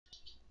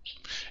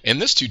In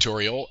this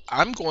tutorial,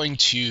 I'm going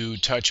to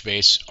touch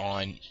base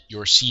on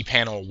your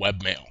cPanel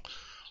webmail,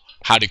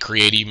 how to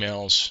create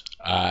emails,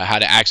 how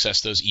to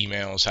access those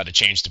emails, how to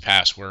change the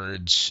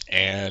passwords,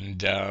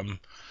 and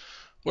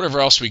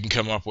whatever else we can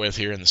come up with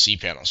here in the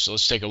cPanel. So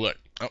let's take a look.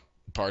 Oh,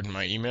 pardon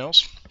my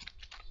emails.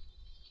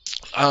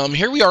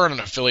 Here we are on an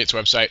affiliate's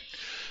website,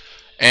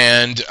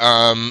 and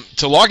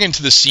to log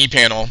into the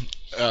cPanel,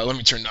 let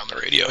me turn down the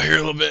radio here a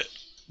little bit.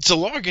 To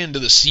log into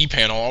the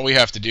cPanel, all we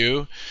have to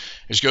do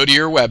is go to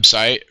your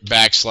website,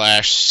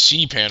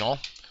 /cPanel.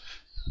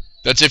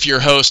 That's if your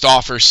host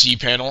offers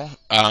cPanel.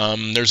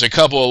 There's a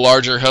couple of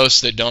larger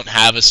hosts that don't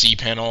have a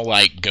cPanel,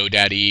 like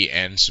GoDaddy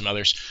and some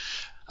others.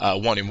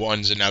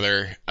 1&1's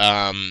another.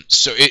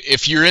 So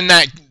if you're in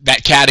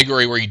that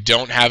category where you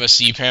don't have a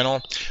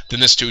cPanel,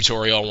 then this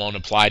tutorial won't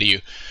apply to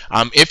you.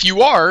 If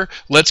you are,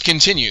 let's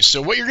continue.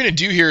 So what you're going to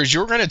do here is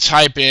you're going to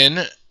type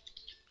in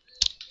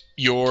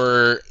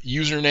your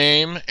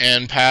username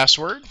and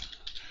password.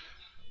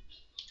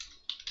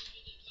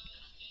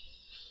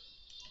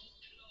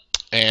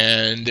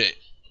 And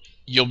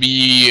you'll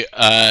be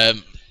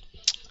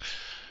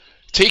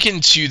taken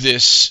to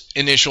this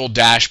initial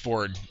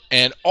dashboard,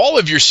 and all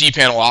of your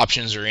cPanel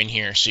options are in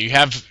here, so you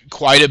have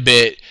quite a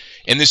bit.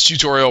 In this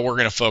tutorial, we're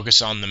going to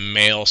focus on the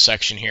mail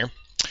section here.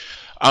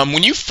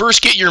 When you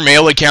first get your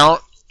mail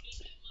account,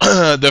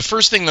 the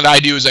first thing that I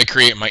do is I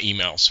create my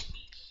emails.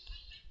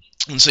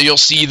 And so you'll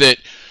see that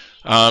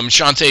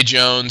Shantae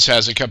Jones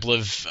has a couple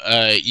of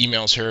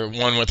emails here,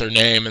 one with her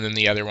name and then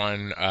the other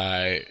one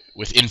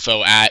with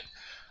info at.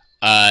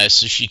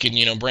 So she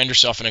can, brand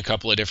herself in a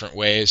couple of different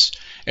ways.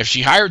 If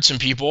she hired some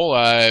people,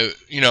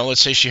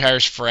 let's say she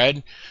hires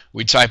Fred,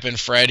 we type in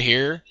Fred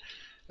here,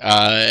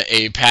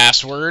 a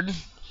password,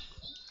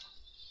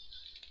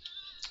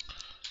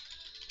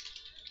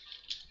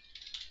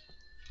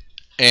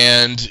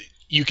 and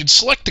you can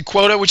select the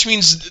quota, which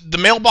means the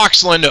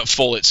mailbox will end up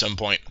full at some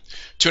point.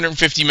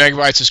 250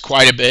 megabytes is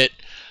quite a bit.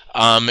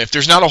 If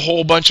there's not a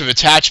whole bunch of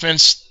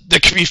attachments,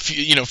 that could be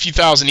a few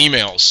thousand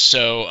emails,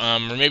 so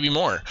or maybe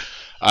more.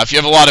 If you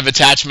have a lot of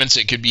attachments,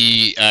 it could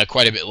be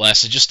quite a bit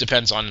less. It just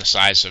depends on the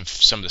size of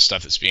some of the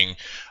stuff that's being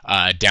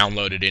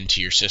downloaded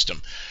into your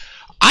system.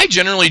 I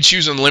generally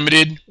choose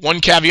unlimited. One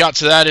caveat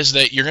to that is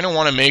that you're going to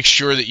want to make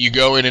sure that you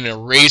go in and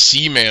erase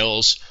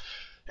emails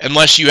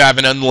unless you have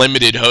an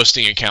unlimited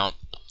hosting account.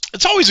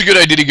 It's always a good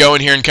idea to go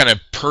in here and kind of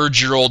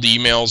purge your old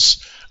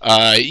emails,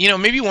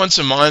 maybe once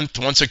a month,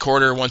 once a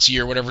quarter, once a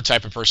year, whatever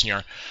type of person you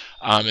are.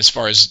 As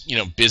far as,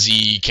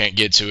 busy, can't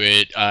get to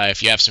it.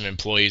 If you have some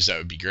employees, that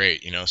would be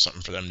great.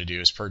 Something for them to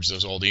do is purge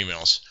those old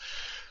emails.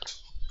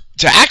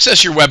 To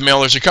access your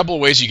webmail, there's a couple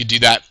of ways you could do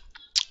that.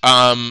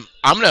 I'm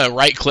going to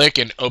right-click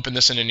and open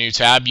this in a new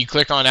tab. You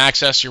click on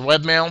Access Your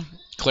Webmail,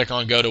 click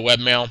on Go to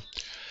Webmail,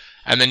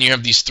 and then you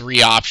have these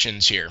three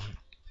options here.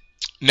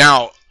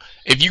 Now,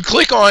 if you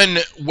click on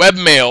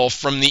Webmail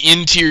from the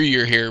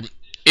interior here,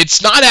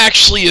 it's not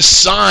actually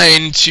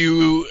assigned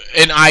to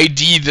an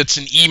ID that's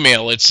an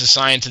email. It's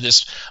assigned to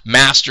this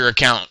master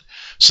account.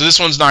 So this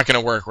one's not going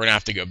to work. We're going to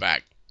have to go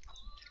back.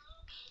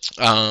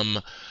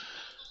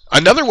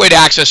 Another way to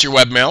access your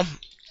webmail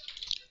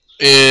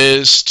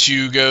is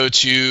to go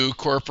to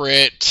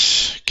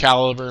Corporate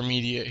Caliber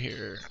Media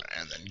here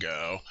and then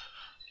go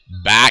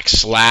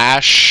 /webmail.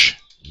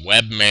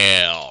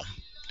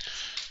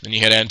 Then you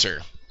hit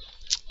enter.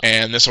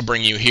 And this will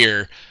bring you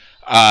here.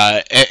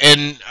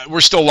 And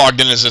we're still logged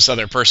in as this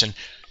other person.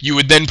 You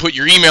would then put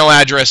your email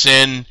address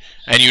in,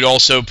 and you'd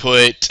also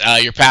put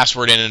your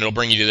password in, and it'll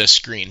bring you to this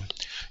screen.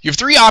 You have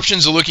three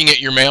options of looking at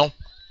your mail.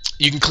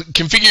 You can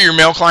configure your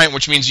mail client,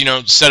 which means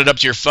set it up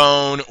to your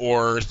phone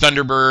or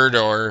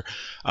Thunderbird or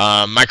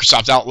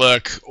Microsoft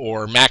Outlook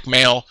or Mac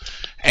Mail,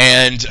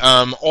 and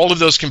all of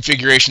those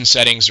configuration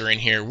settings are in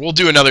here. We'll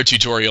do another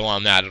tutorial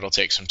on that. It'll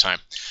take some time.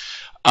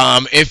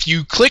 If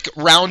you click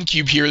round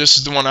cube here, this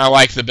is the one I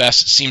like the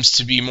best. It seems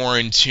to be more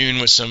in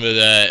tune with some of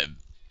the,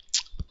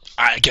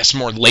 I guess,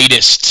 more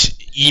latest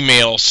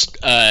email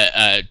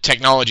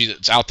technology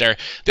that's out there.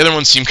 The other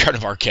ones seem kind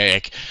of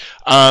archaic.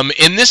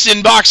 In this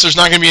inbox, there's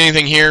not going to be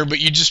anything here, but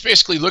you just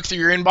basically look through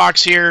your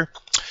inbox here.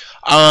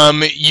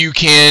 You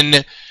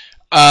can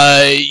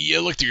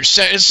look through your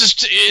set.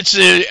 It's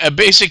a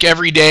basic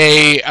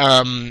everyday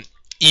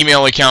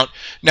email account.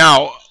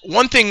 Now,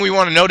 one thing we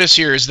want to notice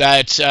here is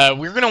that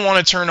we're going to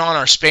want to turn on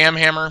our spam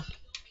hammer.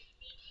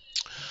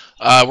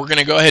 We're going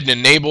to go ahead and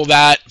enable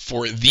that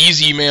for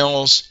these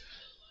emails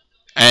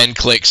and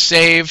click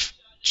Save.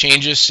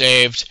 Changes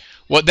saved.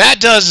 What that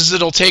does is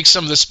it'll take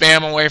some of the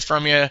spam away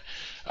from you.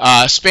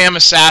 Spam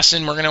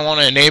Assassin, we're going to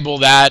want to enable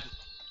that.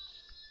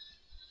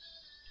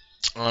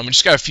 We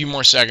just got a few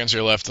more seconds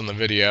here left on the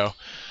video.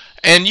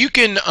 And you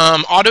can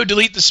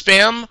auto-delete the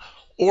spam,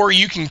 or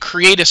you can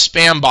create a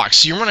spam box.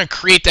 So you want to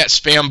create that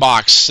spam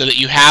box so that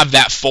you have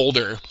that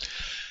folder.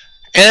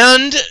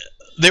 And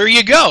there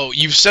you go.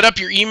 You've set up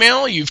your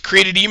email. You've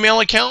created email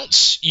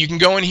accounts. You can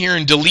go in here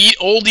and delete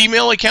old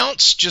email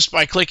accounts just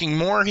by clicking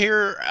more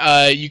here.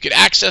 You could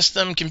access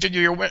them,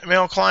 configure your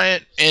mail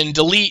client, and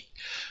delete.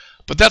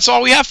 But that's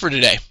all we have for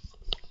today.